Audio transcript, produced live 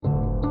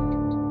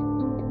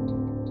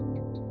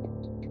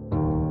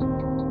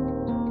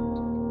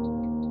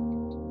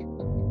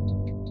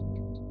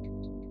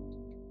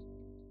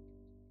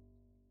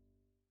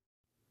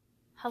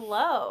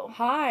Hello.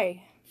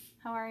 Hi.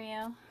 How are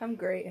you? I'm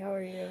great. How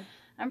are you?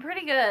 I'm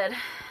pretty good.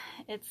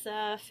 It's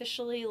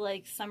officially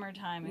like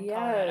summertime in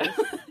Colorado.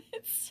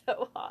 It's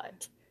so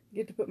hot.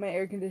 Get to put my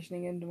air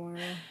conditioning in tomorrow.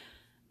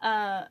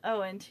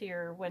 Into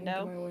your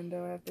window? Into my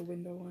window. I have the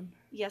window one.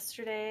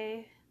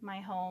 Yesterday, my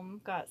home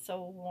got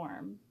so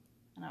warm,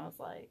 and I was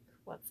like,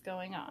 what's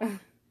going on?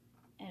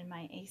 And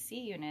my AC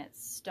unit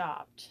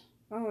stopped.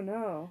 Oh,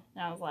 no.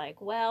 And I was like,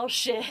 well,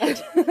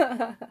 shit.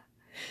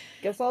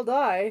 Guess I'll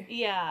die.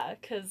 Yeah,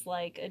 because,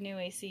 like, a new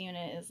AC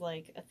unit is,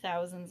 like,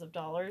 thousands of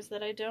dollars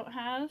that I don't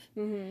have.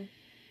 Mm-hmm.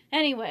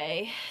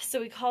 Anyway, so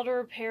we called a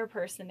repair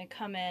person to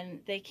come in.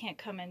 They can't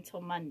come in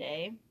till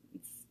Monday.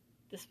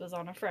 This was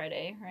on a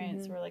Friday, right?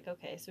 Mm-hmm. So we're like,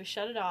 okay. So we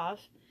shut it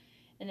off,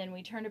 and then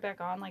we turned it back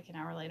on, like, an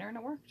hour later, and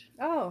it worked.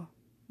 Oh,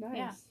 nice.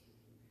 Yeah.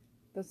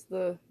 That's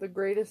the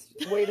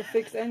greatest way to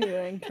fix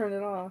anything. Turn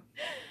it off.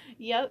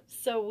 Yep,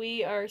 so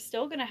we are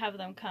still going to have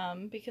them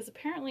come because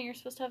apparently you're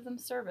supposed to have them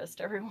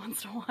serviced every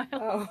once in a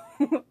while.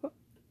 Oh.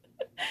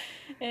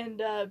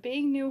 And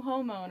being new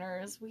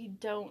homeowners, we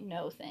don't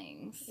know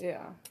things.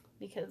 Yeah.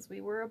 Because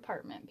we were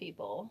apartment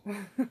people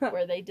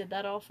where they did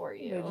that all for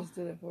you. They just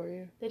did it for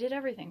you. They did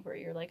everything for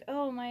you. You're like,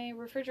 oh, my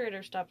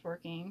refrigerator stopped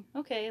working.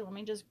 Okay, let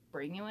me just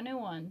bring you a new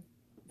one.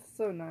 It's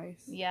so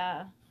nice.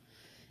 Yeah,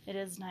 it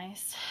is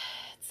nice.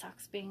 It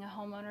sucks being a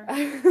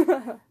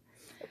homeowner.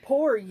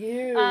 Poor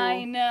you.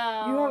 I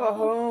know. You have a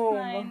home.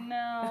 I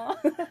know.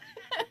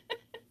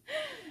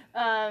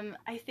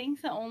 I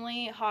think the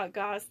only hot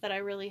goss that I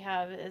really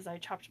have is I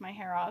chopped my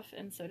hair off,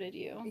 and so did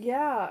you.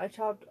 Yeah, I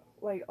chopped,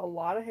 like, a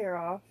lot of hair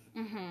off.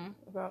 Mm-hmm.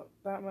 About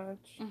that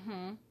much.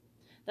 Mm-hmm.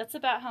 That's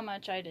about how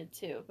much I did,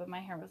 too, but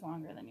my hair was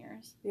longer than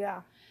yours.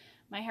 Yeah.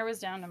 My hair was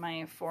down to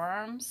my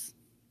forearms.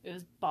 It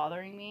was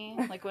bothering me.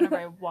 Like, whenever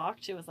I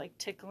walked, it was, like,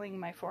 tickling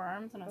my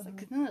forearms, and I was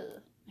like, ugh,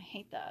 I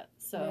hate that.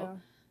 So... Yeah.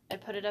 I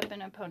put it up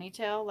in a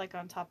ponytail, like,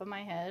 on top of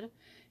my head,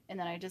 and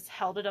then I just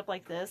held it up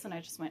like this, and I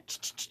just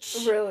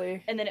went,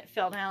 Really? and then it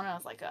fell down, and I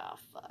was like, oh,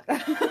 fuck.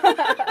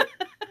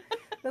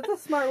 That's a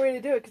smart way to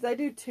do it, because I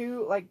do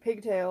two, like,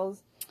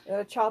 pigtails, and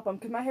I chop them,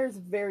 because my hair is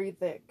very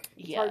thick.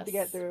 It's hard to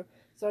get through.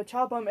 So I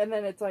chop them, and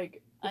then it's,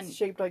 like, it's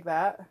shaped like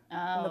that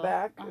in the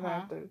back, and I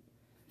have to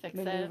fix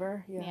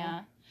maneuver.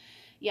 it.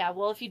 Yeah,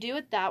 well, if you do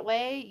it that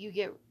way, you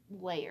get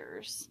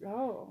layers.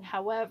 Oh.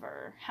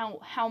 However,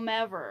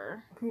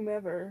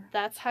 whomever.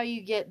 That's how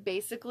you get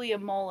basically a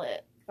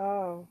mullet.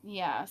 Oh.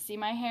 Yeah, see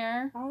my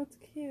hair? Oh, it's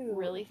cute.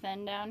 Really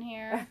thin down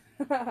here.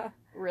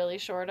 Really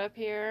short up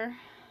here.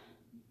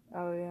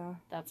 Oh, yeah.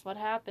 That's what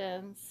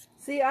happens.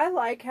 See, I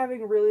like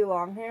having really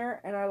long hair,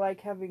 and I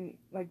like having,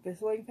 like,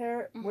 this length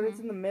hair. Mm-hmm. When it's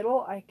in the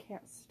middle, I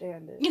can't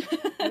stand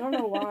it. I don't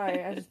know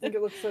why. I just think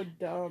it looks so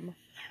dumb.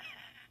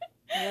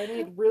 I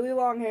need really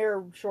long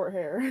hair, short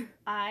hair.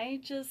 I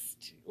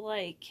just,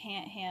 like,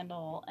 can't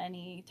handle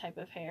any type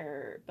of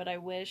hair, but I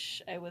wish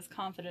I was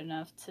confident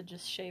enough to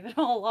just shave it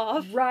all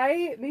off.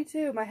 Right? Me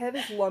too. My head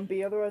is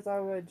lumpy, otherwise I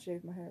would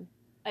shave my head.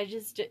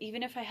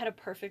 Even if I had a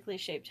perfectly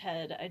shaped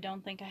head, I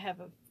don't think I have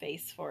a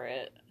face for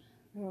it.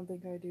 I don't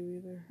think I do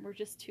either. We're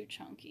just too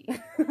chunky.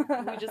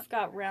 We just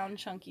got round,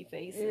 chunky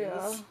faces.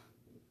 Yeah.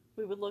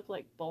 We would look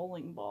like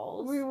bowling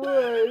balls. We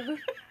would.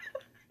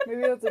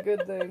 Maybe that's a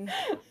good thing.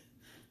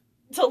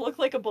 To look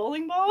like a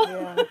bowling ball?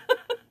 Yeah.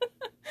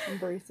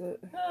 Embrace it.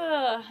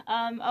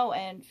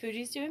 And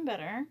Fuji's doing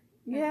better.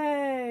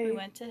 Yay! We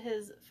went to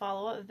his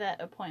follow-up vet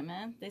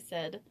appointment. They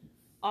said,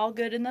 all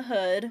good in the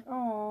hood.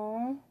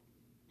 Aww.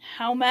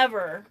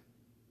 However,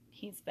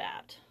 he's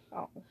bad.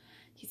 Oh.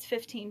 He's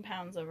 15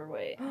 pounds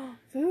overweight.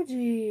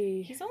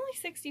 Fuji! He's only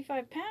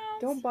 65 pounds.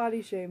 Don't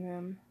body shame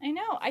him. I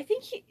know. I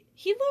think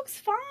he looks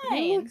fine.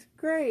 He looks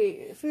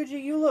great. Fuji,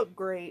 you look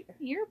great.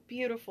 You're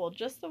beautiful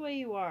just the way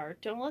you are.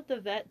 Don't let the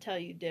vet tell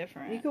you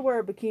different. You could wear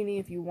a bikini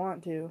if you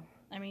want to.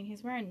 I mean,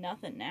 he's wearing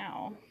nothing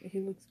now. He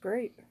looks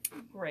great.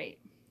 Great.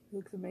 He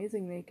looks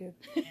amazing naked.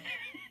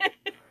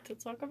 To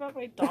talk about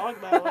my dog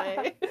that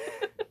way.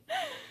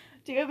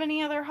 Do you have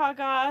any other hot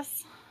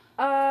goss?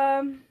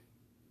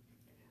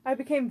 I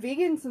became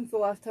vegan since the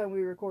last time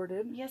we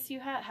recorded. Yes,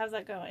 you have. How's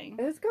that going?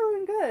 It's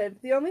going good.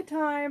 The only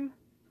time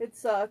it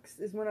sucks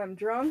is when I'm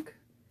drunk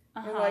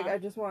and, like, I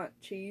just want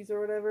cheese or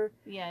whatever.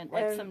 Yeah,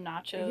 like some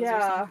nachos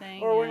or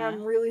something. Or when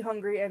I'm really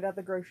hungry and at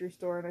the grocery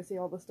store and I see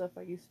all the stuff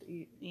I used to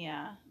eat.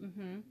 Yeah.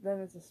 Mm-hmm. Then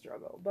it's a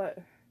struggle, but...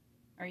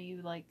 Are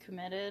you, like,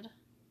 committed?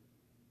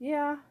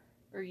 Yeah.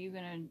 Or are you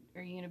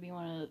gonna be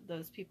one of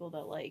those people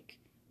that, like...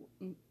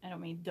 I don't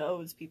mean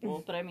those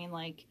people, but I mean,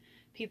 like...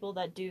 people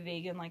that do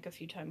vegan like a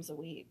few times a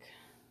week.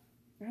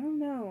 I don't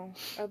know.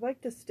 I'd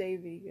like to stay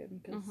vegan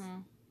because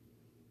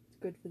it's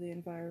good for the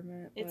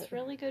environment. It's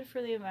really good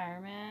for the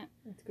environment.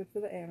 It's good for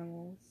the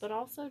animals. But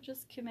also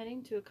just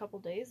committing to a couple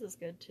days is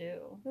good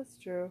too. That's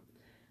true.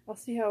 I'll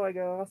see how I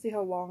go. I'll see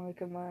how long I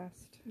can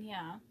last.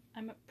 Yeah.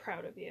 I'm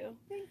proud of you.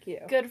 Thank you.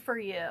 Good for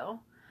you. All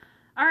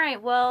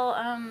right. Well,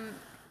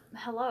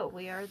 hello.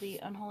 We are the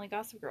Unholy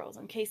Gossip Girls.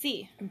 I'm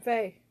Casey. I'm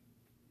Faye.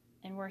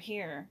 And we're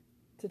here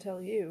to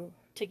tell you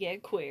to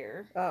get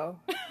queer. Oh.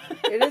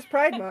 It is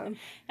Pride Month.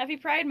 Happy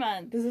Pride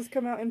Month. Does this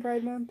come out in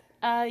Pride Month?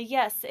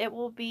 Yes, it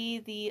will be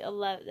the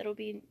 11th. It'll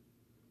be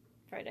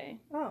Friday.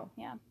 Oh.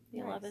 Yeah, the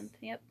nice. 11th.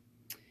 Yep.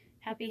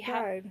 Happy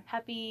Pride.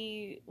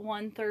 happy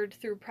 1/3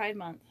 through Pride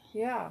Month.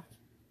 Yeah.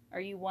 Are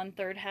you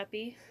 1/3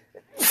 happy?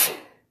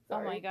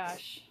 Oh my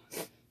gosh.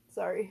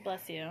 Sorry.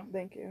 Bless you.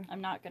 Thank you.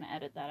 I'm not going to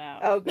edit that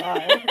out. Oh,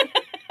 God.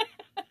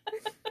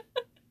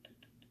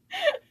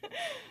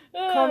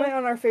 Comment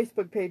on our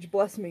Facebook page.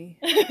 Bless me.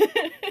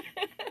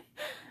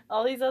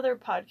 All these other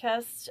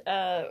podcasts.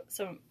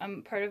 So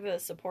I'm part of a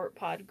support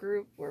pod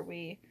group where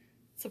we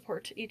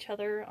support each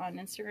other on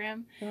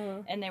Instagram.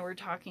 Uh-huh. And they were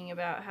talking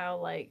about how,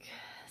 like,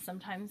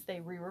 sometimes they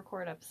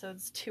re-record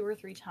episodes 2 or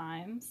 3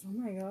 times. Oh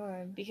my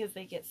God. Because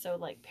they get so,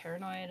 like,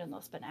 paranoid and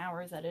they'll spend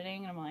hours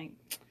editing. And I'm like,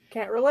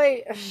 can't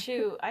relate.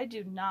 shoot, I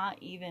do not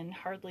even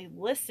hardly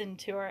listen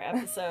to our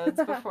episodes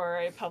before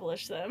I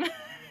publish them.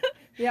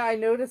 Yeah, I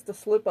noticed a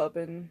slip up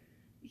in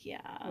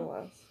yeah. the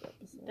last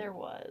episode. There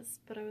was,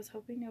 but I was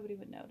hoping nobody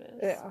would notice.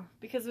 Yeah.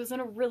 Because it was in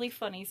a really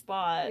funny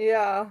spot.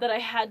 Yeah. That I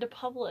had to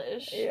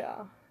publish.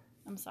 Yeah.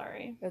 I'm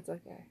sorry. It's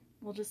okay.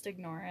 We'll just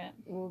ignore it.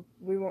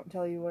 We won't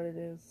tell you what it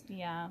is.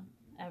 Yeah,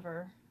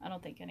 ever. I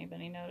don't think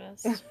anybody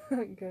noticed.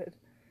 Good.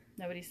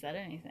 Nobody said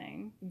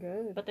anything.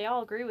 Good. But they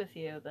all agree with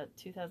you that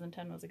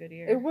 2010 was a good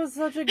year. It was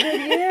such a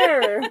good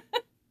year.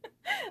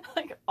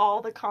 Like,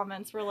 all the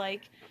comments were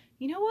like,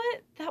 you know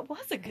what? That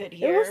was a good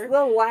year. It was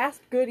the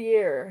last good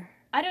year.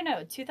 I don't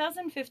know.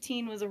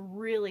 2015 was a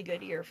really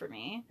good year for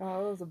me.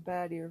 Oh, it was a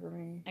bad year for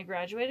me. I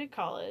graduated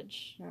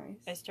college. Nice.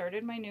 I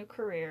started my new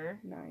career.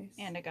 Nice.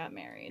 And I got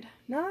married.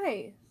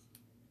 Nice.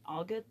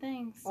 All good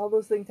things. All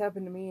those things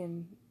happened to me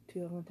in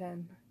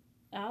 2010.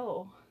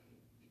 Oh.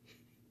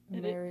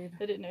 I'm married.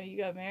 I didn't know you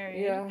got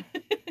married. Yeah.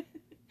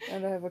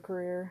 And I have a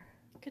career.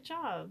 Good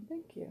job.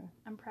 Thank you.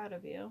 I'm proud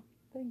of you.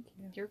 Thank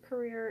you. Your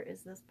career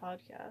is this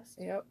podcast.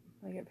 Yep.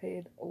 I get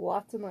paid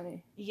lots of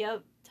money.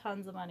 Yep.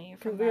 Tons of money.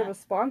 Because we have a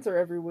sponsor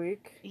every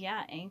week.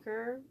 Yeah,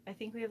 Anchor. I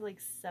think we have like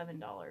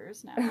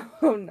 $7 now.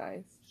 Oh,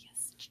 nice.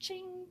 Yes.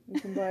 Cha-ching. You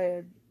can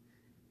buy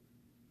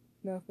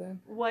nothing.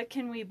 What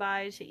can we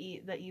buy to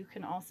eat that you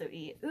can also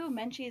eat? Ooh,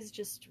 Menchie's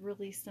just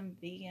released some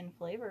vegan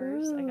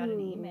flavors. Ooh, I got an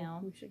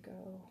email. We should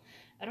go.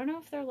 I don't know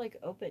if they're like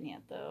open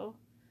yet though.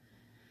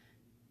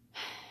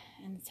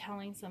 And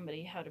telling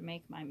somebody how to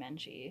make my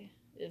Menchie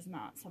is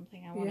not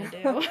something I want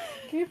to do.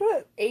 Can you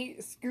put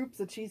 8 scoops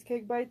of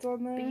cheesecake bites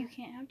on there? But you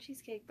can't have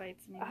cheesecake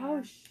bites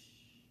anymore.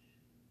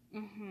 Oh,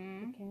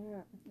 mm-hmm. I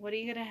can't. What are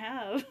you gonna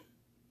have?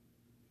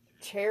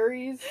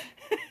 Cherries.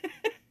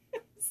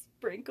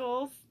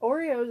 Sprinkles.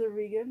 Oreos are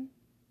vegan.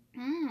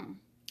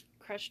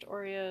 Crushed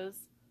Oreos.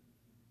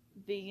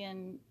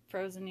 Vegan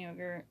frozen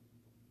yogurt.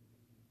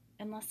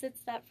 Unless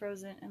it's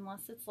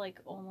like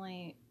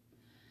only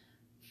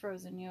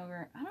frozen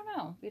yogurt. I don't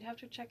know. We'd have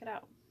to check it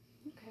out.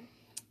 Okay.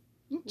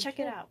 Check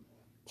it out.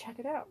 Check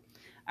it out.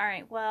 All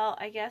right. Well,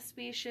 I guess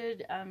we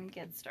should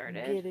get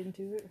started. Get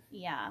into it.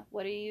 Yeah.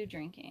 What are you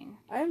drinking?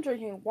 I'm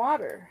drinking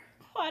water.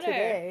 Water.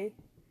 Today,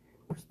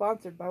 we're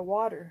sponsored by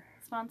water.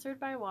 Sponsored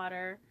by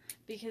water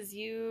because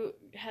you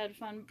had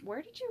fun.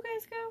 Where did you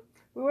guys go?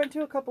 We went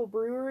to a couple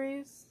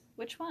breweries.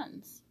 Which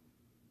ones?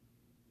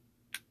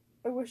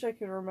 I wish I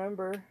could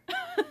remember.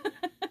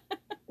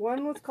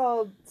 One was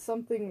called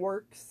Something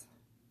Works.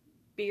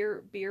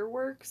 Beer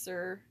Works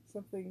or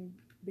Something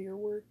Beer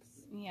Works.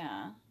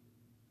 Yeah.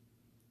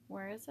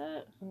 Where is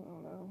it? I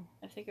don't know.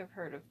 I think I've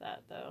heard of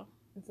that though.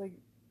 It's like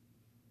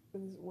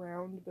this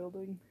round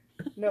building.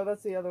 No,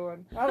 that's the other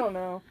one. I don't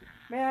know.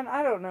 Man,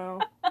 I don't know.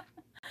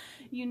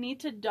 You need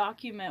to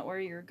document where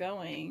you're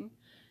going,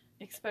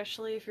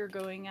 especially if you're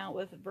going out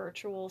with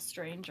virtual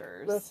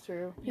strangers. That's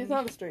true. He's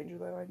not a stranger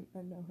though.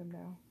 I know him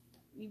now.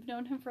 You've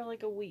known him for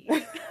like a week.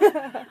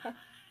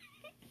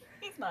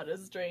 He's not a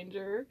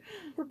stranger.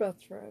 We're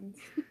best friends.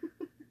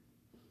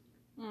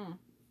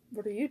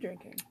 What are you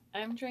drinking?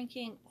 I'm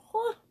drinking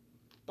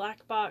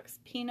Black Box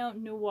Pinot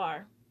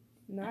Noir.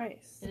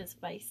 Nice. It is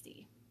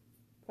feisty.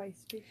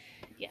 Feisty?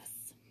 Yes.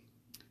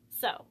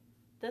 So,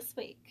 this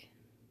week,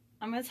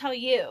 I'm going to tell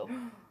you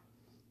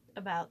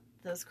about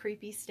those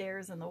creepy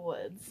stairs in the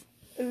woods.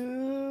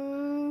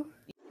 Ooh.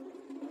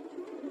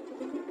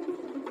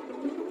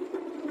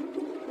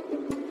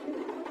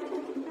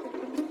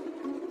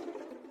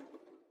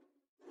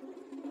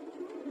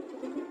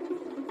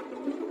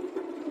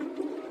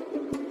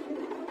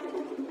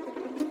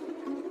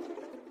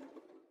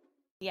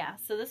 Yeah,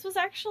 so this was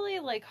actually,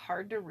 like,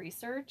 hard to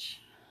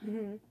research.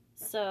 Mm-hmm.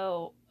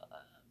 So,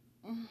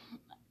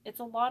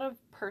 it's a lot of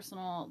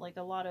personal, like,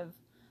 a lot of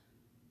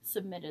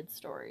submitted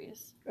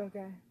stories.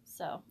 Okay.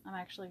 So, I'm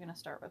actually going to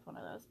start with one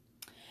of those.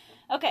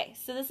 Okay,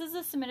 so this is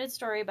a submitted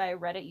story by a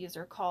Reddit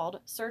user called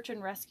Search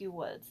and Rescue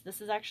Woods.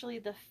 This is actually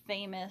the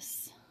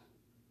famous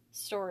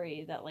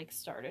story that, like,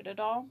 started it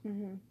all.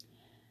 Mm-hmm.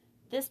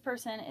 This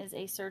person is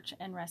a search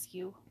and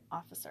rescue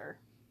officer.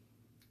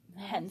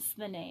 Nice. Hence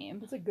the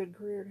name. That's a good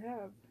career to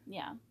have.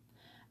 Yeah.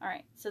 All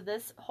right. So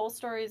this whole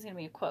story is going to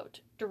be a quote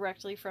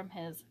directly from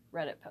his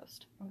Reddit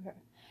post. Okay.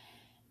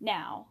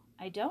 Now,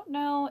 I don't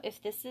know if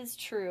this is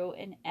true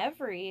in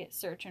every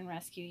search and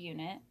rescue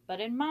unit, but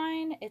in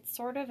mine, it's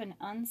sort of an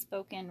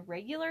unspoken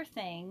regular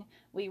thing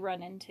we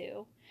run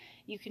into.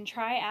 You can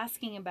try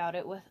asking about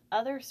it with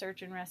other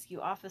search and rescue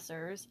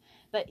officers,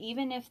 but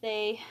even if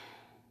they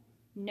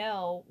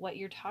know what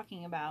you're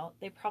talking about,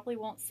 they probably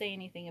won't say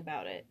anything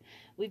about it.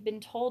 We've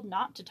been told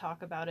not to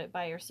talk about it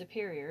by our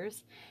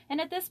superiors, and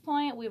at this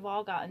point, we've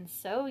all gotten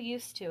so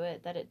used to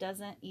it that it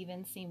doesn't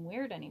even seem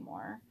weird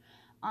anymore.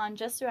 On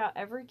just about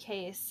every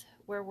case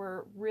where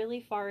we're really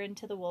far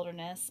into the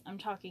wilderness, I'm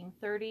talking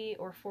 30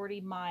 or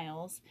 40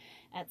 miles,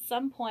 at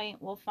some point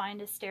we'll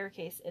find a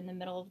staircase in the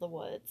middle of the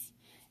woods.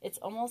 It's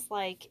almost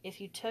like if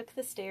you took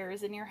the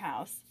stairs in your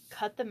house,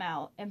 cut them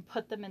out, and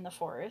put them in the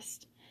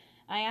forest.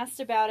 I asked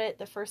about it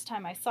the first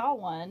time I saw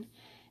one,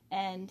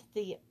 and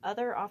the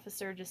other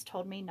officer just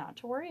told me not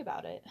to worry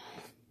about it,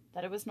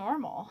 that it was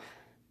normal.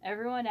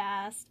 Everyone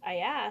I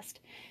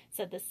asked,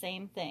 said the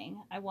same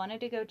thing. I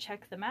wanted to go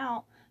check them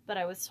out, but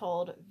I was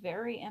told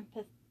very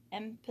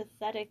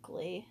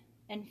emphatically,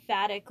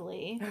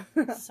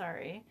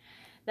 sorry,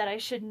 that I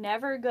should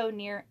never go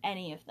near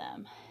any of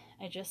them.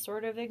 I just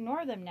sort of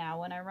ignore them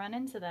now when I run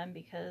into them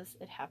because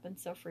it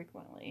happens so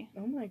frequently.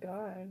 Oh my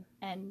god.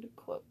 End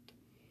quote.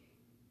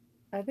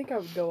 I think I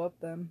would go up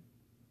them.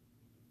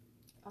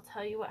 I'll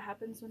tell you what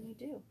happens when you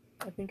do.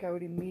 I think I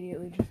would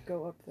immediately just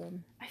go up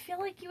them. I feel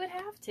like you would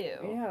have to.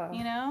 Yeah.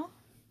 You know?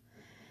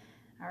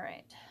 All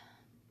right.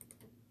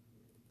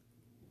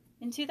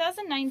 In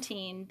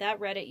 2019, that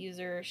Reddit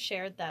user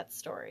shared that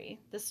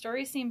story. The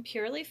story seemed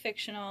purely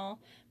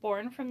fictional,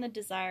 born from the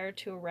desire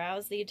to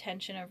arouse the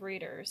attention of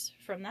readers.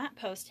 From that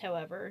post,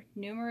 however,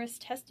 numerous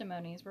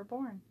testimonies were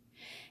born.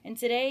 And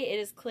today it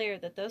is clear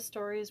that those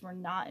stories were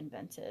not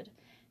invented.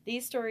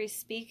 These stories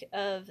speak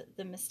of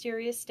the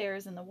mysterious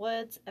stairs in the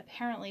woods,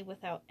 apparently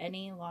without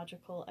any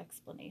logical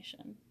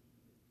explanation.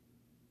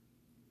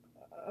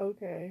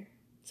 Okay.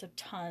 So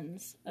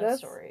tons of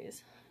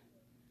stories.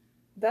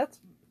 That's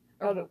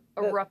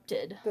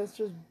erupted. That's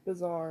just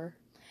bizarre.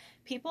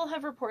 People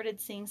have reported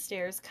seeing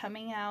stairs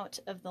coming out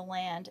of the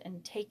land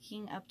and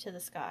taking up to the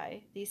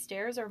sky. These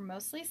stairs are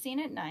mostly seen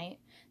at night.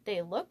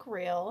 They look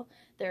real.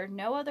 There are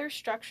no other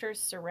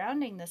structures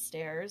surrounding the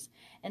stairs,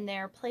 and they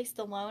are placed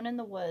alone in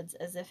the woods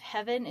as if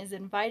heaven is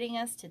inviting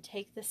us to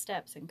take the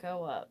steps and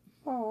go up.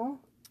 Aww.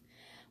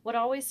 What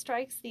always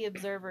strikes the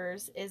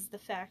observers is the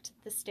fact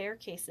that the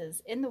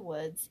staircases in the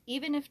woods,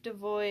 even if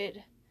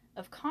devoid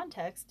of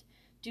context,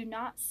 do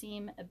not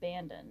seem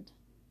abandoned.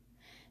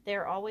 They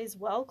are always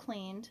well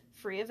cleaned,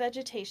 free of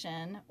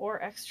vegetation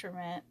or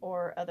excrement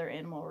or other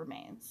animal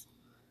remains.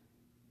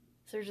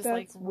 So they're just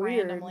that's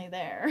randomly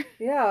there.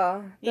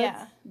 Yeah,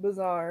 that's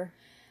bizarre.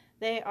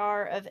 They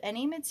are of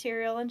any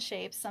material and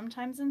shape,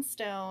 sometimes in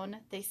stone.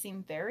 They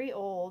seem very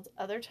old.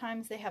 Other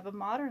times they have a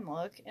modern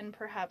look and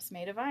perhaps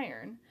made of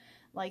iron,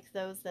 like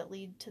those that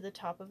lead to the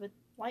top of a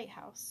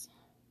lighthouse.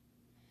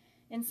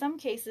 In some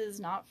cases,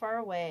 not far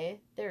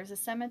away, there is a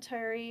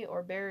cemetery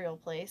or burial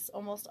place.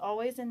 Almost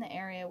always in the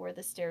area where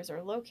the stairs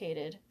are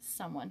located,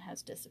 someone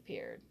has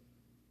disappeared.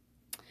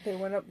 They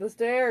went up the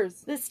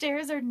stairs. The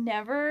stairs are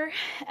never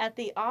at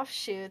the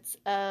offshoots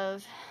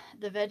of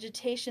the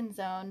vegetation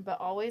zone,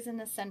 but always in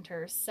the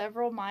center,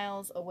 several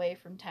miles away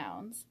from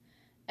towns.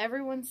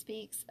 Everyone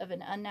speaks of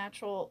an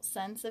unnatural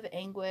sense of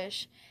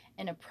anguish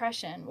and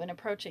oppression when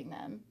approaching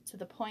them, to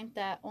the point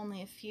that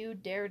only a few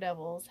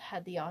daredevils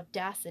had the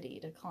audacity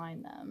to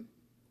climb them.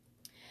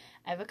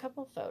 I have a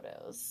couple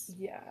photos.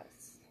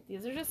 Yes.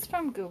 These are just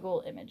from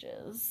Google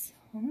Images.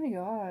 Oh my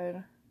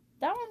god.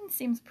 That one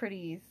seems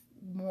pretty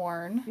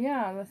worn.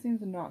 Yeah, that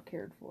seems not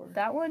cared for.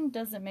 That one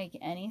doesn't make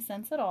any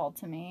sense at all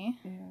to me.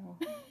 Yeah.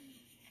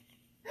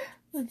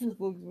 That just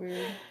looks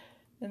weird.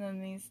 And then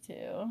these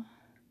two.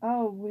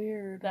 Oh,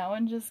 weird. That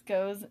one just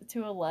goes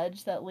to a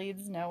ledge that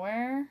leads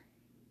nowhere.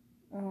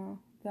 Oh,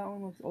 that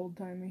one looks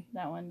old-timey.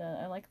 That one does.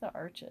 I like the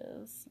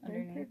arches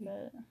underneath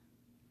it.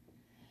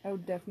 I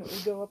would definitely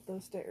go up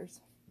those stairs.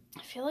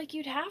 I feel like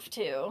you'd have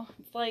to.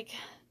 It's like,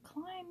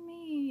 climb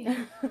me.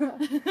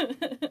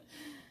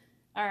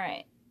 All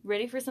right.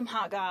 Ready for some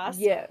hot goss?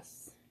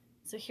 Yes.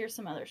 So here's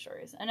some other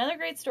stories. Another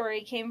great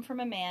story came from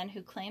a man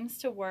who claims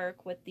to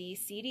work with the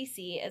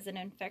CDC as an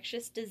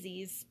infectious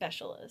disease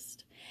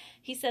specialist.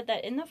 He said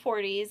that in the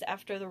 40s,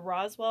 after the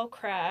Roswell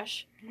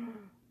crash...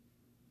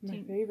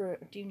 My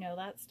favorite. Do you know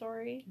that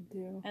story? I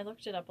do. I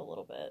looked it up a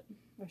little bit.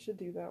 I should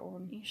do that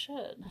one. You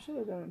should. I should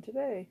have done it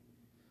today,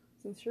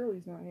 since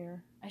Shirley's not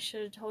here. I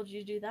should have told you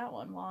to do that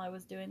one while I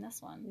was doing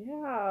this one.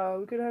 Yeah,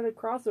 we could have had a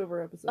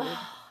crossover episode.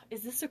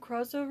 Is this a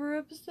crossover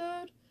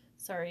episode?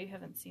 Sorry, you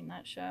haven't seen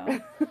that show.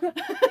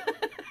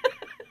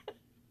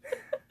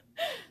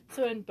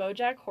 So in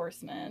BoJack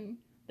Horseman,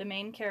 the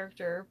main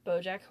character,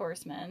 BoJack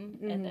Horseman,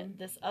 and then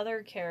this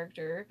other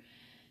character,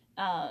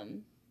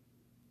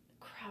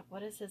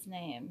 what is his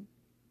name?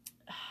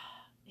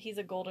 He's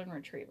a golden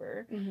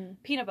retriever.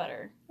 Peanut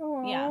Butter.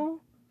 Aww. Yeah.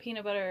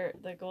 Peanut Butter,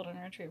 the golden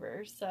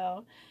retriever.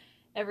 So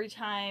every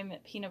time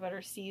Peanut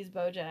Butter sees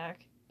BoJack,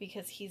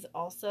 because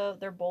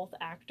they're both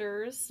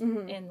actors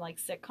in like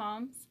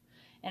sitcoms,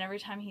 And every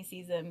time he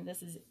sees them,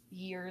 this is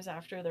years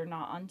after they're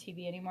not on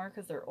TV anymore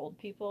because they're old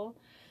people.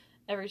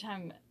 Every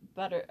time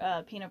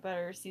Peanut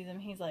Butter sees him,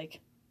 he's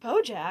like,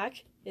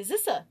 "Bojack, is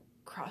this a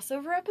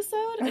crossover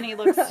episode?" And he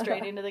looks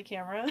straight into the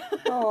camera.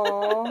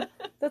 Aww,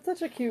 that's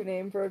such a cute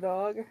name for a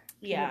dog.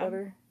 Yeah. Peanut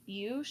Butter.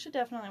 You should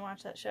definitely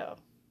watch that show.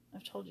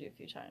 I've told you a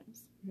few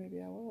times.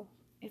 Maybe I will.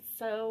 It's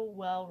so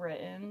well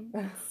written.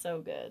 It's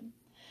so good.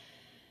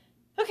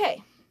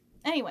 Okay.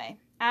 Anyway,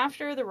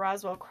 after the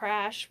Roswell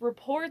crash,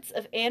 reports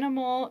of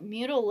animal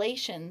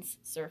mutilations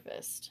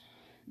surfaced.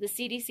 The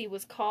CDC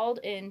was called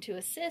in to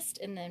assist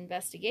in the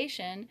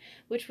investigation,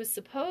 which was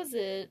supposed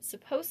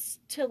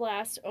to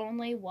last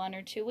only 1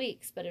 or 2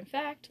 weeks, but in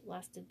fact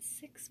lasted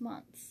 6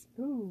 months.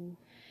 Ooh.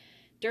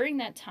 During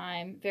that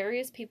time,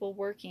 various people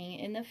working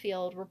in the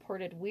field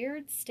reported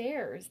weird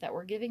stares that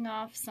were giving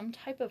off some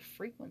type of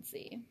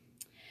frequency.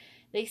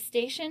 They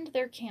stationed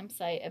their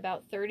campsite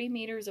about 30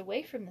 meters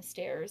away from the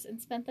stairs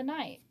and spent the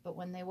night, but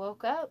when they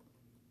woke up,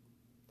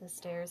 the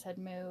stairs had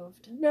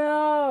moved.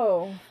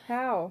 No!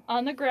 How?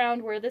 On the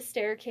ground where the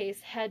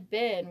staircase had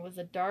been was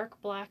a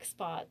dark black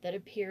spot that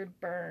appeared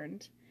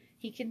burned.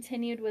 He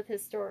continued with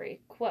his story,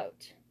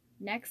 quote,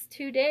 "Next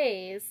 2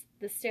 days,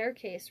 the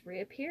staircase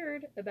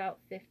reappeared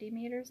about 50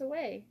 meters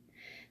away.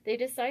 They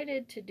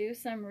decided to do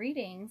some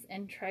readings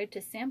and tried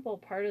to sample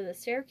part of the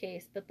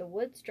staircase, but the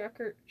wood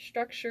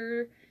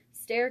structure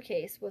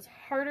staircase was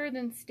harder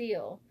than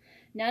steel.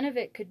 None of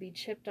it could be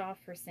chipped off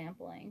for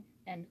sampling."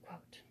 End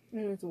quote.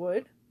 And it's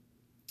wood?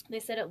 They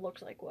said it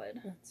looked like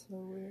wood. That's so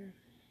weird.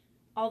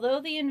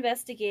 Although the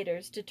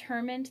investigators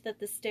determined that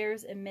the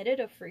stairs emitted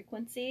a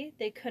frequency,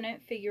 they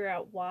couldn't figure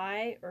out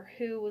why or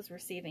who was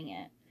receiving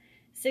it.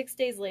 6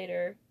 days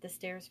later, the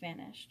stairs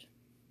vanished.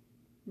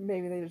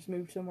 Maybe they just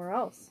moved somewhere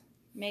else.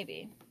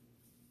 Maybe.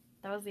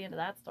 That was the end of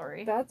that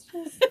story. That's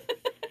just...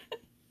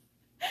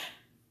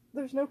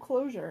 There's no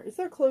closure. Is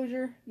there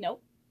closure?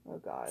 Nope. Oh,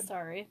 God.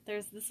 Sorry.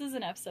 This is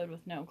an episode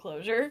with no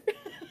closure.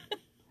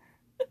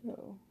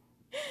 No.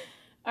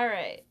 All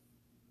right.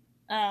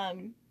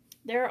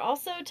 There are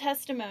also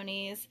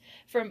testimonies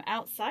from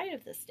outside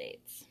of the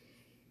States.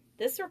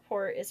 This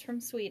report is from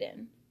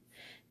Sweden.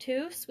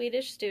 2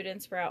 Swedish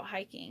students were out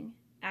hiking.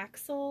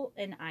 Axel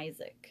and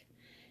Isaac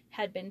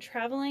had been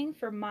traveling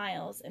for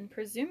miles and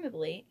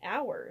presumably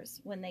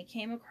hours when they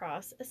came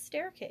across a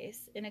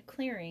staircase in a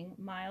clearing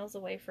miles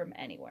away from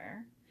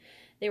anywhere.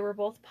 They were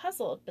both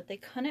puzzled, but they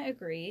couldn't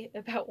agree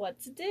about what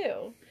to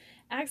do.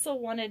 Axel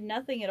wanted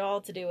nothing at all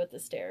to do with the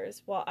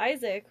stairs, while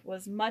Isaac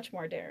was much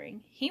more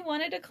daring. He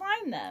wanted to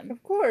climb them.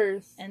 Of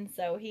course. And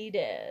so he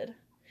did.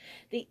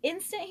 The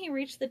instant he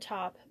reached the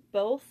top,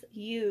 both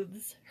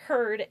youths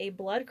heard a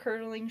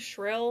blood-curdling,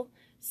 shrill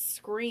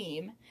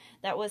scream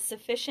that was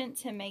sufficient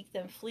to make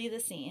them flee the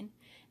scene.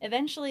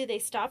 Eventually, they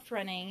stopped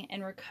running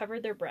and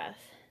recovered their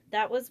breath.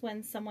 That was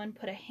when someone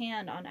put a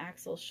hand on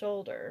Axel's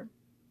shoulder.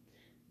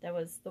 That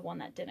was the one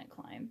that didn't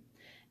climb.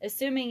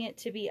 Assuming it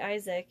to be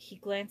Isaac, he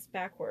glanced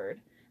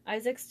backward.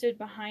 Isaac stood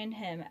behind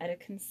him at a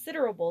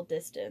considerable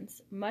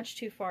distance, much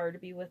too far to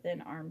be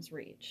within arm's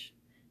reach.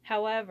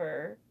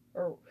 However,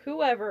 or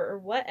whoever or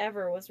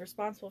whatever was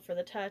responsible for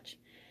the touch,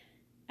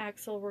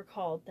 Axel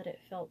recalled that it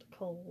felt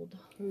cold.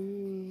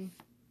 Ooh.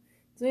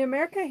 See,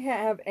 America can't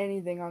have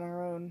anything on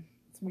our own.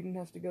 Sweden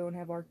has to go and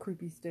have our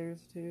creepy stairs,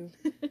 too.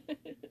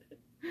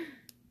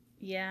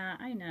 Yeah,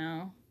 I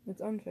know.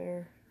 It's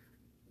unfair.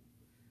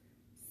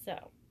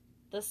 So,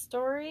 the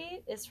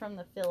story is from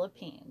the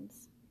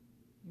Philippines.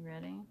 You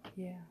ready?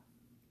 Yeah.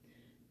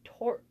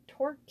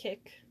 Torchic.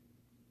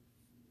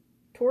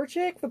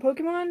 Torchic, the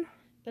Pokemon?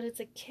 But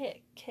it's a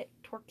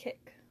Torchic.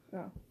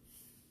 Oh.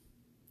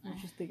 I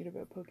was just thinking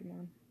about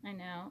Pokemon. I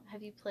know.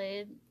 Have you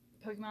played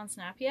Pokemon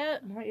Snap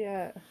yet? Not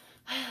yet.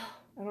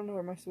 I don't know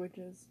where my Switch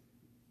is.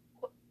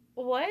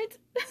 What?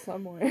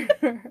 Somewhere.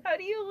 How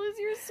do you lose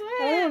your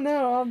Switch? I don't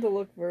know. I'll have to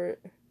look for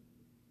it.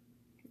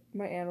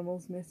 My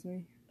animals miss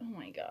me. Oh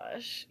my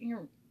gosh.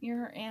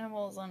 Your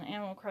animals on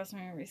Animal Crossing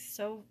are going to be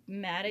so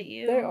mad at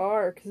you. They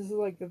are, because this is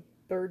like the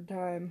 3rd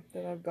time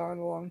that I've gone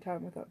a long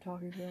time without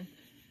talking to them.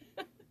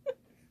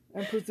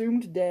 I'm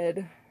presumed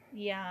dead.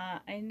 Yeah,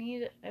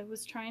 I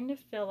was trying to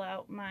fill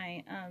out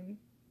my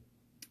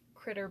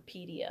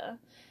Critterpedia.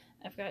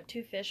 I've got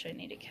 2 fish I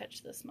need to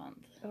catch this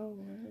month. Oh,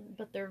 really?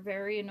 But they're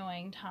very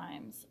annoying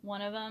times.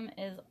 One of them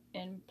is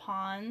in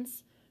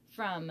ponds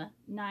from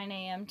 9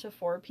 a.m. to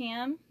 4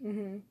 p.m.,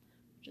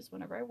 which is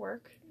whenever I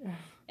work.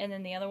 And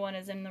then the other one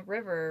is in the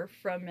river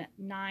from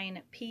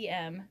 9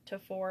 p.m. to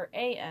 4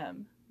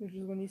 a.m. Which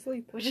is when you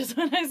sleep. Which is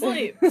when I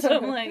sleep. So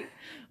I'm like,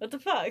 what the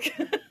fuck?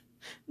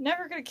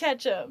 Never gonna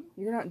catch them.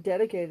 You're not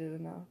dedicated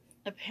enough.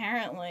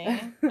 Apparently.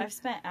 I've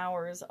spent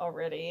hours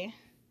already.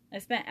 I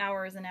spent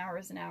hours and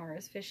hours and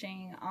hours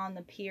fishing on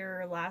the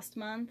pier last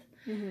month.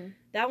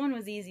 That one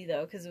was easy,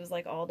 though, because it was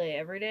like all day,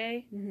 every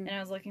day. And I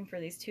was looking for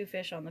these 2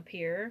 fish on the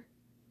pier,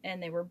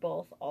 and they were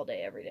both all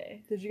day, every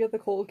day. Did you get the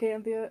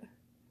coelacanth yet?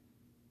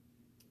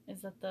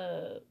 Is that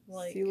the,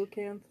 like...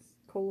 Coelacanth?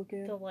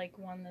 Coelacanth? The, like,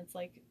 one that's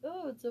like,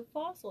 oh, it's a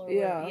fossil. Or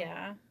yeah. Whatever.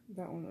 Yeah.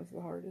 That one was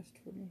the hardest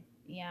for me.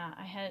 Yeah,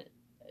 I had...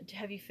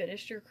 Have you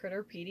finished your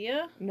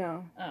Critterpedia?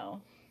 No.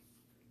 Oh.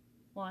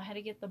 Well, I had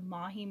to get the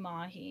Mahi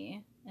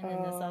Mahi, and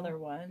then this other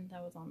one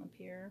that was on the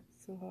pier.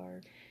 So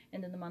hard.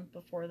 And then the month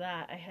before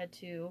that, I had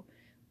to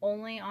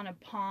only on a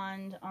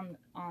pond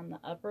on the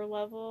upper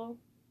level,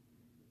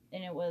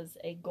 and it was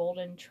a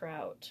golden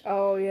trout.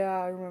 Oh, yeah,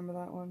 I remember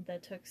that one.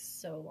 That took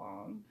so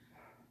long.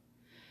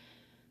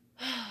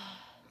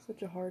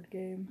 Such a hard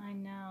game. I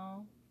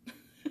know.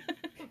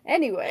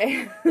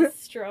 Anyway. The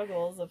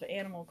struggles of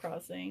Animal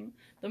Crossing,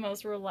 the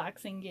most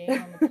relaxing game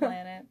on the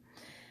planet.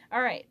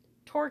 All right,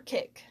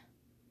 Torkic.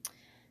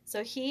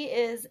 So he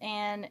is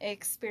an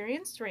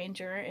experienced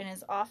ranger and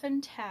is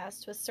often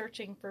tasked with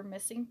searching for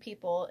missing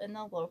people in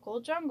the local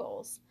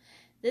jungles.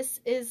 This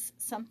is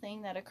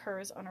something that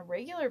occurs on a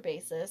regular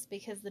basis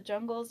because the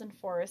jungles and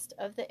forests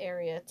of the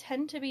area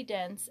tend to be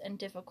dense and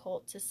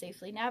difficult to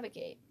safely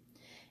navigate.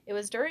 It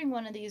was during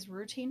one of these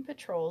routine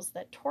patrols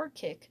that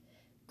Torkic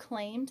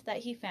claimed that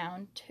he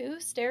found 2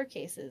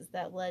 staircases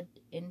that led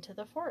into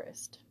the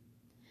forest.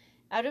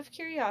 Out of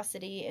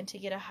curiosity and to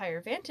get a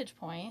higher vantage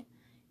point,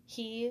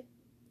 he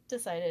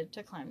decided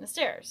to climb the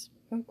stairs.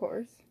 Of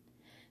course.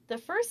 The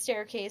first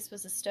staircase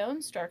was a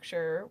stone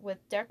structure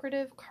with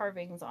decorative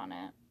carvings on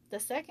it. The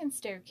second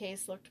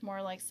staircase looked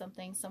more like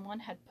something someone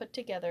had put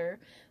together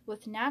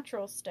with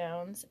natural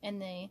stones in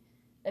the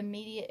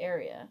immediate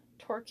area.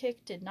 Torkic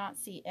did not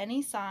see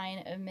any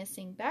sign of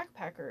missing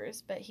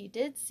backpackers, but he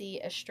did see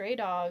a stray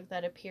dog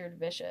that appeared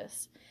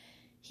vicious.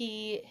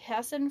 He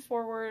hastened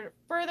forward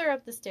further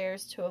up the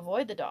stairs to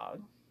avoid the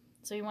dog.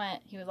 So he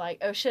was like,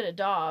 oh shit, a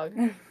dog.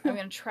 I'm going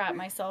to trap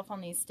myself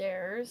on these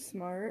stairs.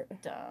 Smart.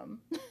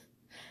 Dumb.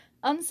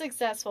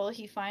 Unsuccessful,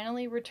 he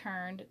finally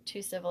returned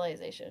to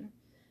civilization.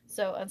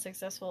 So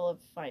unsuccessful of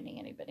finding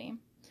anybody.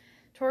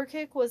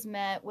 Torkic was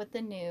met with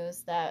the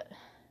news that...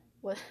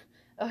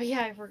 Oh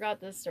yeah, I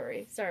forgot this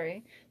story.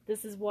 Sorry.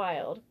 This is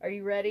wild. Are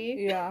you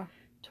ready? Yeah.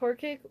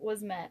 Torkic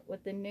was met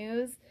with the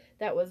news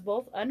that was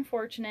both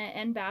unfortunate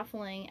and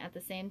baffling at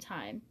the same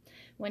time.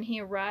 When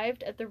he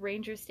arrived at the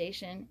ranger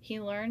station,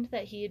 he learned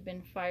that he had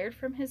been fired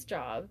from his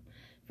job.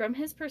 From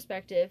his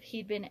perspective,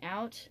 he'd been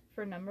out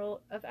for a number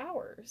of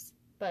hours.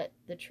 But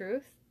the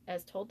truth,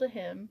 as told to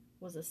him,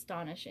 was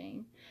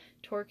astonishing.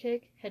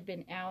 Torkic had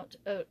been out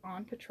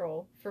on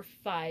patrol for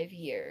 5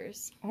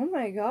 years. Oh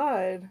my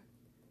god.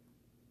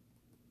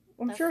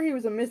 I'm sure he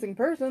was a missing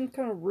person. It's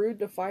kind of rude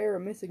to fire a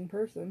missing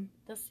person.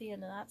 That's the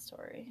end of that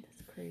story.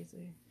 That's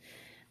crazy.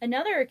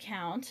 Another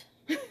account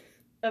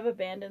of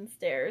abandoned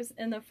stairs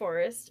in the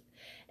forest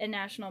and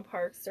national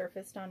parks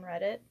surfaced on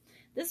Reddit.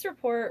 This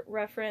report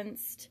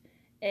referenced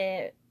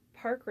a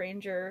park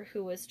ranger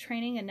who was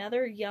training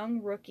another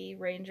young rookie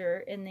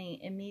ranger in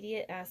the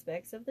immediate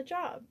aspects of the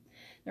job.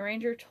 The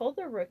ranger told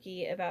the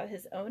rookie about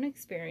his own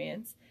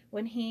experience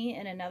when he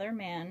and another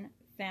man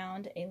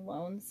found a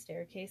lone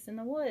staircase in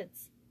the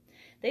woods.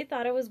 They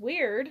thought it was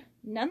weird.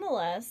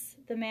 Nonetheless,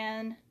 the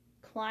man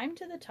climbed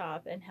to the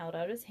top and held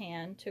out his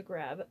hand to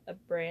grab a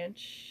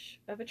branch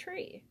of a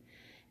tree.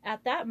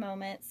 At that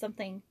moment,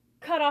 something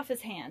cut off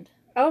his hand.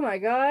 Oh my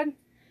god.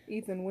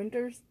 Ethan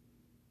Winters.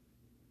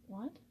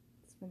 What?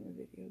 It's from a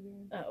video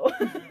game. Oh.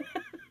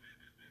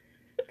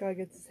 Guy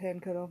gets his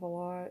hand cut off a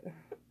lot.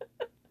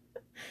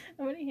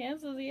 How many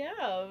hands does he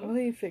have? Well,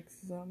 he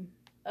fixes them.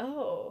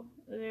 Oh.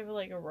 Does he have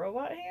like a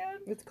robot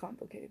hand? It's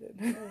complicated.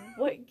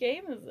 What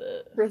game is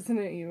it?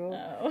 Resident Evil.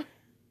 Oh.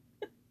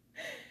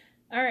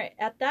 Alright,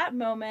 at that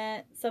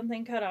moment,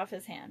 something cut off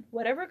his hand.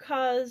 Whatever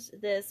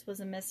caused this was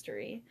a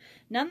mystery.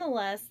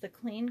 Nonetheless, the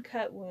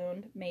clean-cut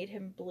wound made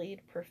him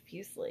bleed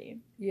profusely.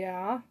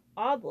 Yeah.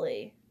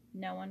 Oddly,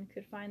 no one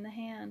could find the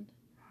hand.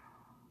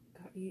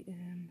 Got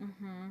eaten.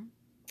 Mm-hmm.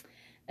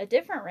 A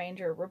different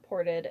ranger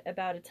reported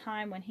about a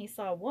time when he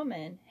saw a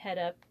woman head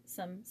up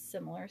some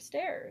similar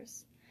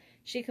stairs.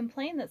 She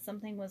complained that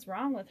something was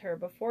wrong with her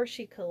before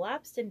she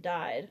collapsed and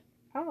died.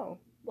 Oh.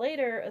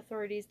 Later,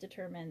 authorities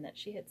determined that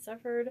she had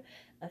suffered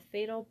a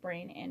fatal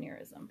brain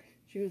aneurysm.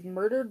 She was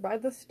murdered by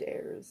the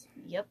stairs.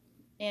 Yep.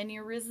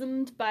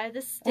 Aneurysmed by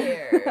the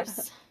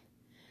stairs.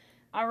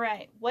 All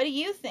right. What do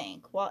you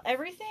think? While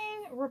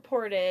everything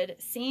reported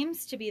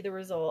seems to be the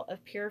result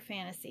of pure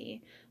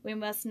fantasy, we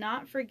must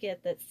not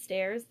forget that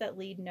stairs that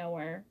lead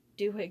nowhere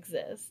do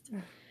exist.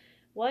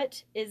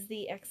 What is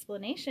the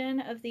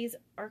explanation of these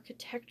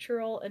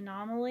architectural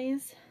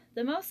anomalies?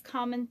 The most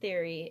common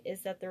theory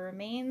is that the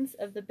remains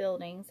of the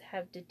buildings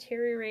have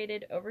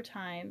deteriorated over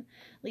time,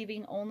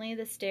 leaving only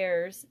the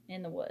stairs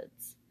in the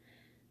woods.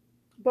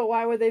 But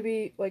why would they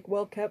be, like,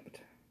 well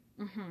kept?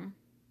 Mm-hmm.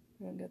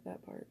 I don't get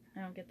that part.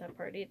 I don't get that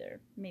part either.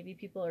 Maybe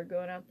people are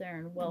going out there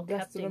and Dusting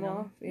well-kepting them.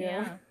 off.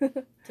 Yeah.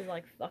 To,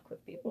 like, fuck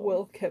with people.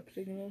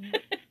 Well-kepting them.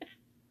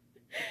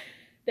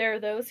 There are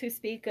those who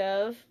speak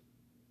of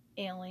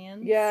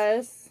aliens.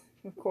 Yes.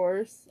 Of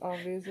course.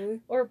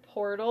 Obviously. Or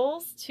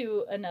portals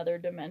to another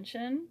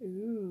dimension.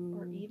 Ooh.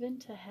 Or even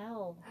to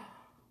hell.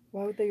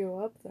 Why would they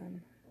go up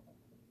then?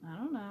 I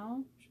don't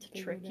know. Should To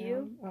they trick go you?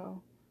 down?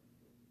 Oh.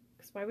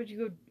 Because why would you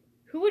go...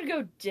 Who would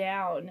go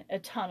down a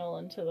tunnel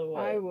into the woods?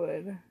 I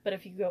would. But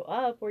if you go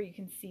up where you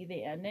can see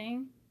the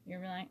ending,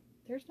 You're like,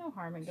 there's no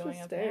harm in It's going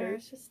just up there. stairs.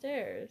 It's just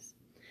stairs.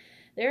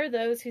 There are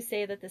those who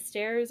say that the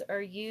stairs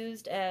are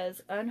used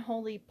as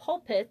unholy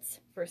pulpits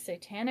for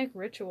satanic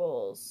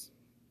rituals.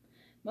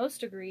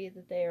 Most agree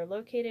that they are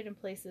located in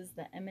places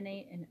that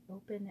emanate an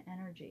open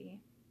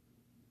energy.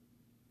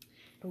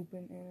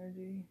 Open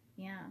energy.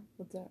 Yeah.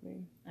 What's that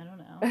mean? I don't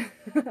know.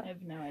 I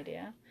have no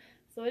idea.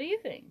 So what do you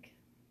think?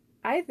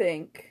 I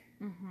think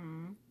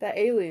that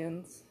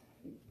aliens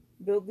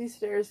build these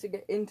stairs to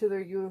get into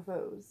their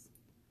UFOs.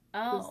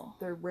 Because Oh.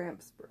 their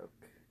ramps broke.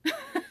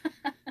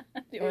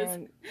 It was...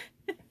 And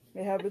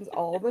it happens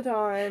all the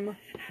time.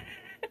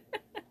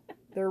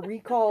 They're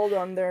recalled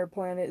on their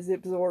planet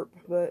Zipzorp,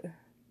 but...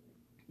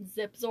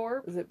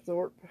 Zipzorp?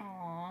 Zipzorp.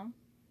 Aw.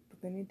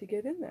 But they need to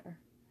get in there.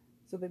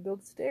 So they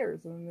build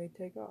stairs and then they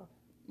take off.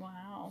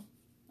 Wow.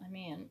 I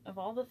mean, of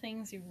all the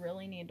things you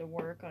really need to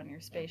work on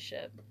your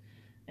spaceship,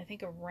 I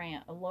think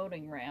a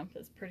loading ramp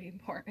is pretty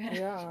important.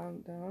 Yeah, I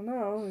don't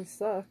know. They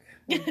suck.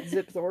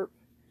 Zipzorp.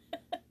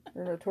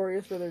 They're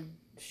notorious for their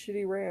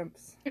shitty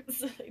ramps.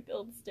 So they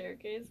build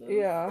staircases.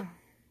 Yeah.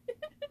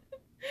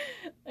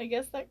 I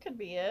guess that could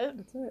be it.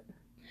 That's it.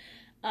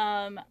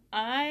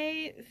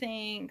 I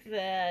think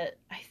that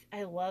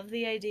I love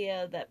the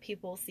idea that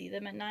people see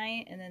them at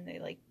night and then they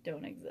like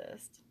don't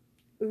exist.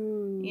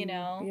 Ooh. You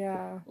know?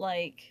 Yeah.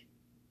 Like,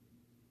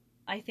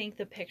 I think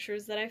the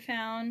pictures that I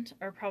found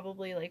are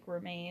probably like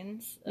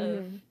remains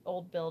of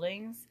old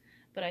buildings,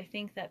 but I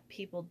think that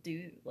people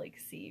do like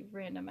see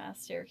random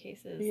ass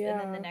staircases, and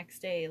then the next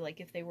day, like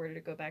if they were to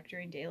go back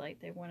during daylight,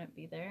 they wouldn't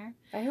be there.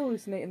 I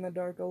hallucinate in the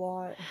dark a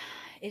lot.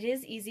 It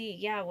is easy,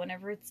 yeah,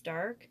 whenever it's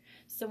dark.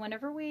 So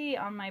whenever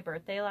on my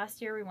birthday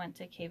last year, we went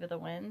to Cave of the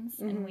Winds,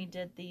 and we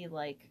did the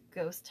like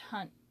ghost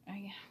hunt.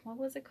 What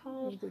was it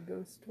called? Was it a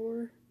ghost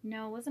tour?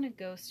 No, it wasn't a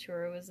ghost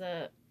tour. It was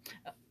it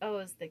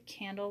was the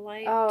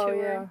candlelight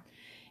tour. Yeah.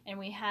 And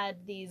we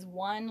had these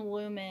 1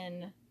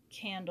 lumen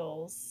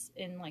candles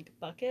in like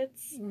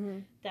buckets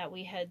that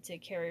we had to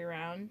carry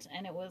around,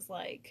 and it was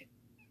like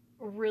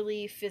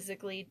really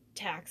physically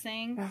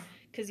taxing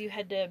because you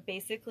had to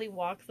basically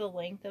walk the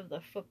length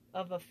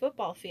of a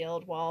football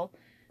field while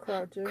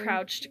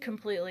crouched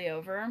completely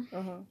over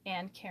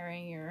and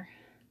carrying your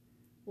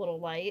little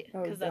light,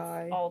 because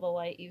that's all the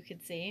light you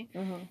could see.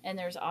 And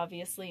there's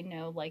obviously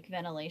no like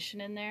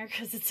ventilation in there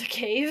because it's a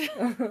cave.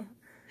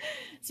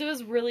 So it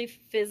was really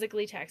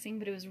physically taxing,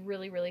 but it was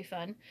really, really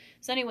fun.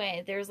 So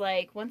anyway, there's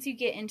like, once you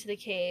get into the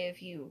cave,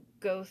 you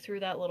go through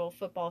that little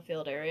football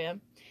field area,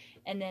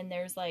 and then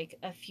there's like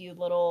a few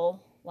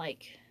little,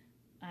 like,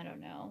 I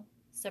don't know,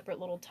 separate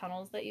little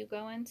tunnels that you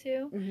go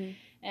into.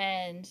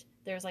 And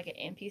there's like an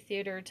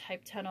amphitheater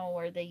type tunnel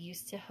where they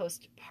used to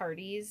host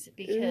parties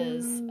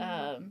because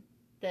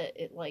that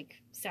it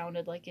like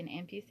sounded like an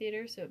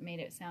amphitheater, so it made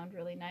it sound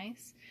really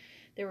nice.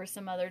 There were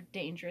some other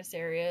dangerous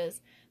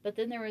areas, but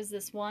then there was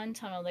this one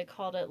tunnel, they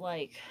called it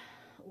like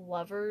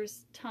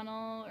Lover's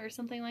Tunnel or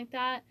something like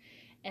that,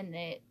 and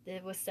it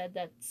was said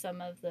that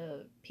some of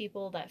the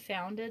people that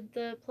founded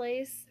the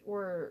place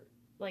were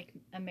like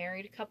a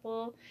married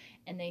couple,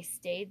 and they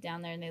stayed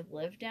down there and they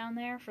lived down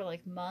there for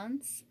like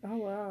months. Oh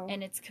wow.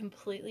 And it's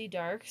completely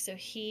dark, so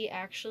he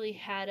actually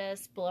had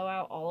us blow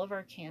out all of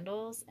our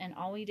candles, and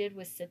all we did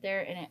was sit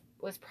there, and it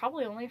was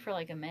probably only for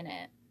like a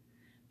minute.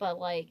 But,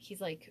 like,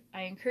 he's like,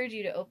 I encourage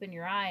you to open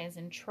your eyes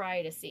and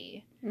try to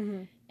see.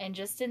 And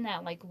just in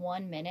that, like,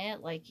 1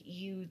 minute, like,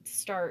 you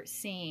start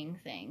seeing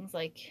things.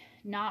 Like,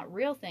 not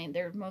real things.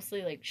 They're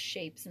mostly, like,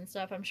 shapes and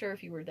stuff. I'm sure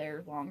if you were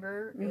there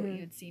longer,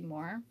 you'd see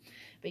more.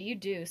 But you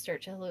do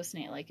start to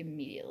hallucinate, like,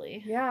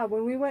 immediately. Yeah,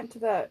 when we went to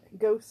that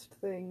ghost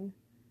thing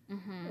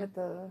at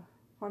the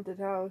haunted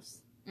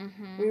house,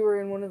 we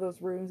were in one of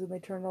those rooms and they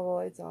turned all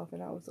the lights off,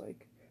 and I was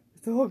like,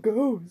 it's all a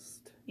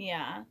ghost.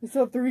 Yeah. I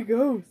saw 3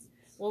 ghosts.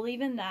 Well,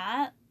 even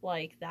that,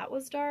 like, that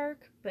was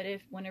dark, but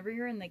whenever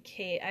you're in the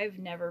cave, I've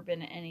never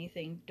been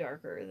anything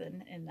darker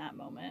than in that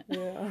moment.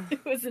 Yeah.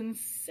 It was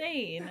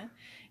insane.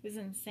 It was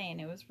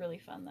insane. It was really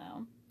fun,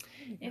 though.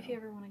 If you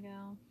ever want to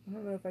go. I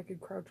don't know if I could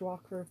crouch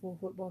walk for a full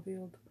football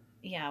field.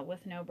 Yeah,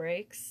 with no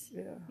breaks.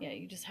 Yeah. Yeah,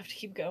 you just have to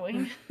keep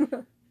going.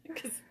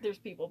 Because there's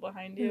people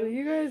behind you.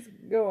 You guys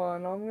go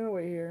on. I'm going to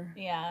wait here.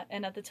 Yeah,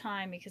 and at the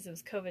time, because it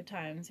was COVID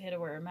times, you had to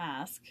wear a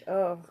mask.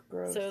 Oh,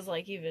 gross. So it was,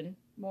 like, even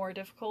more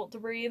difficult to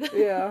breathe.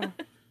 Yeah.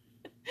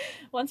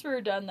 Once we were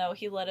done, though,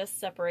 he let us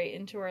separate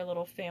into our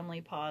little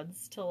family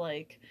pods to,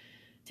 like,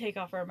 take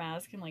off our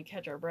mask and, like,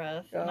 catch our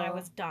breath. And I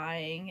was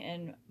dying,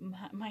 and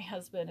my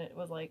husband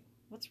was like,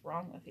 what's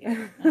wrong with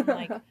you? And I'm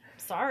like,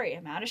 sorry,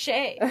 I'm out of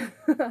shape.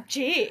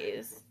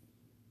 Jeez.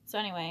 So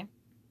anyway,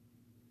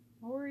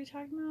 what were we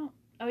talking about?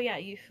 Oh, yeah,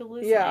 you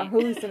hallucinate. Yeah,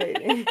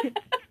 hallucinating.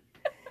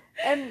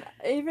 And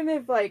even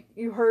if, like,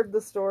 you heard the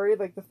story,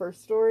 like, the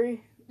first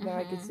story, then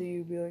I could see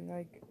you being,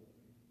 like,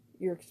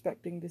 you're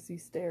expecting to see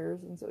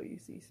stairs, and so you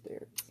see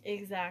stairs.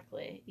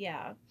 Exactly,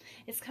 yeah.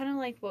 It's kind of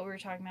like what we were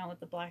talking about with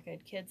the Black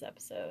Eyed Kids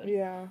episode.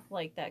 Yeah.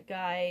 Like, that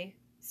guy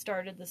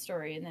started the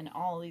story, and then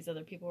all these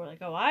other people were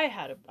like, oh, I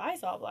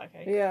saw a Black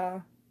Eyed Kid. Yeah.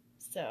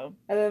 So.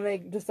 And then they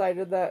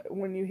decided that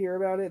when you hear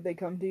about it, they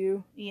come to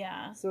you.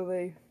 Yeah. So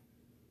they.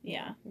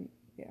 Yeah.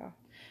 Yeah.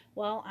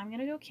 Well, I'm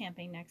gonna go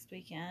camping next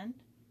weekend,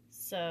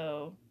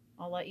 so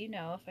I'll let you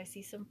know if I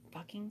see some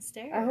fucking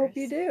stairs. I hope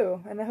you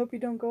do, and I hope you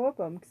don't go up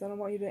them because I don't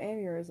want you to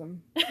aneurysm.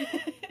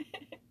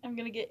 I'm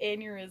gonna get I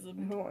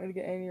aneurysm. don't want you to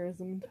get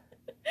aneurysmed.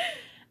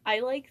 I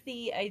like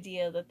the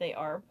idea that they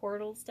are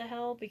portals to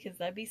hell because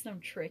that'd be some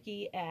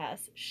tricky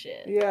ass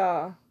shit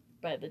Yeah.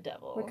 by the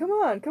devil. Like, come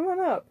on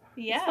up.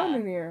 Yeah. It's fun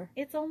in here.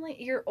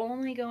 You're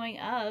only going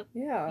up.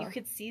 Yeah. You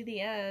could see the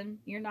end.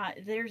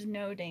 There's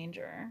no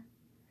danger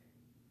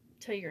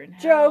till you're in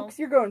hell. Jokes,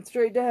 you're going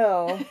straight to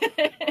hell.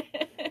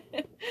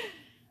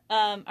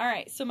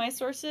 Alright, so my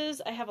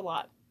sources, I have a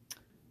lot.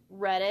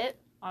 Reddit,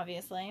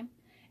 obviously.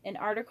 An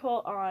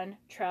article on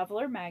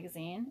Traveler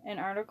Magazine. An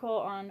article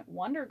on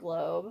Wonder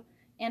Globe.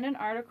 And an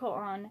article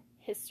on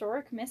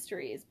Historic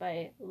Mysteries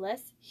by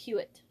Les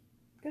Hewitt.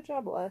 Good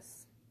job,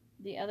 Les.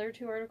 The other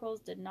two articles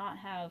did not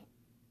have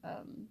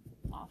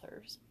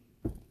authors.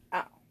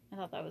 Ow. I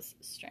thought that was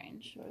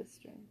strange. That was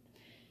strange.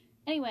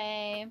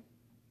 Anyway,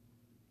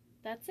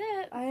 that's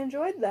it. I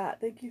enjoyed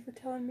that. Thank you for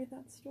telling me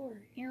that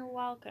story. You're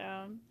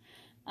welcome.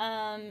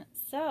 Well,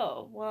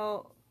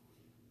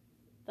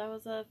 that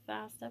was a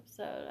fast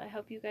episode. I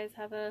hope you guys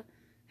have a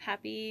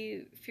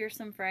happy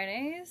Fearsome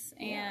Fridays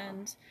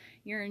and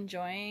you're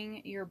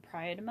enjoying your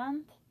Pride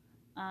Month.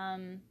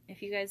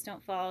 If you guys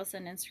don't follow us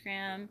on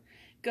Instagram,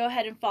 go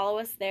ahead and follow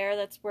us there.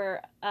 That's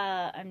where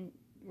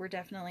we're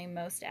definitely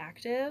most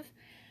active.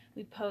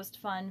 We post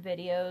fun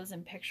videos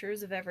and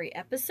pictures of every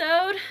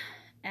episode.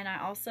 And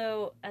I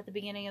also, at the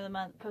beginning of the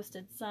month,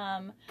 posted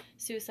some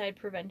suicide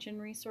prevention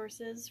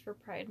resources for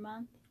Pride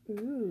Month.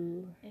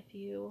 Ooh. If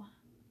you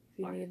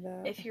need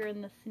that. If you're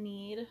in the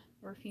thneed,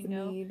 or if you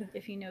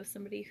know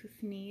somebody who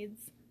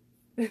thneeds.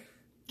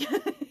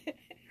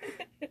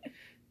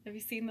 Have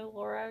you seen the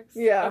Lorax?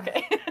 Yeah.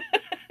 Okay.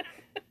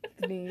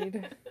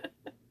 Thneed.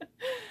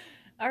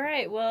 All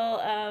right.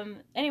 Well,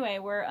 anyway,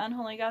 we're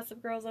Unholy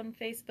Gossip Girls on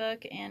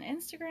Facebook and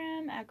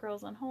Instagram, at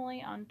Girls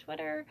Unholy on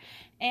Twitter,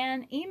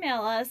 and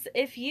email us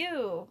if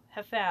you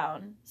have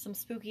found some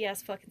spooky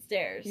ass fucking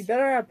stairs. You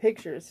better have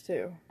pictures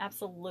too.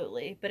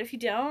 Absolutely. But if you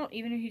don't,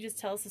 even if you just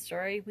tell us the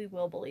story, we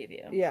will believe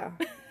you. Yeah,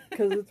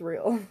 because it's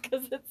real.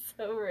 Because it's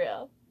so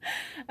real.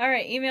 All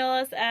right. Email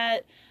us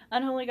at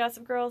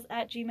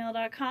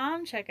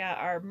unholygossipgirls@gmail.com. Check out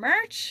our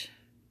merch.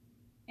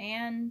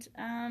 And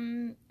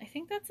I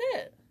think that's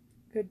it.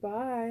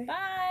 Goodbye.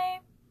 Bye.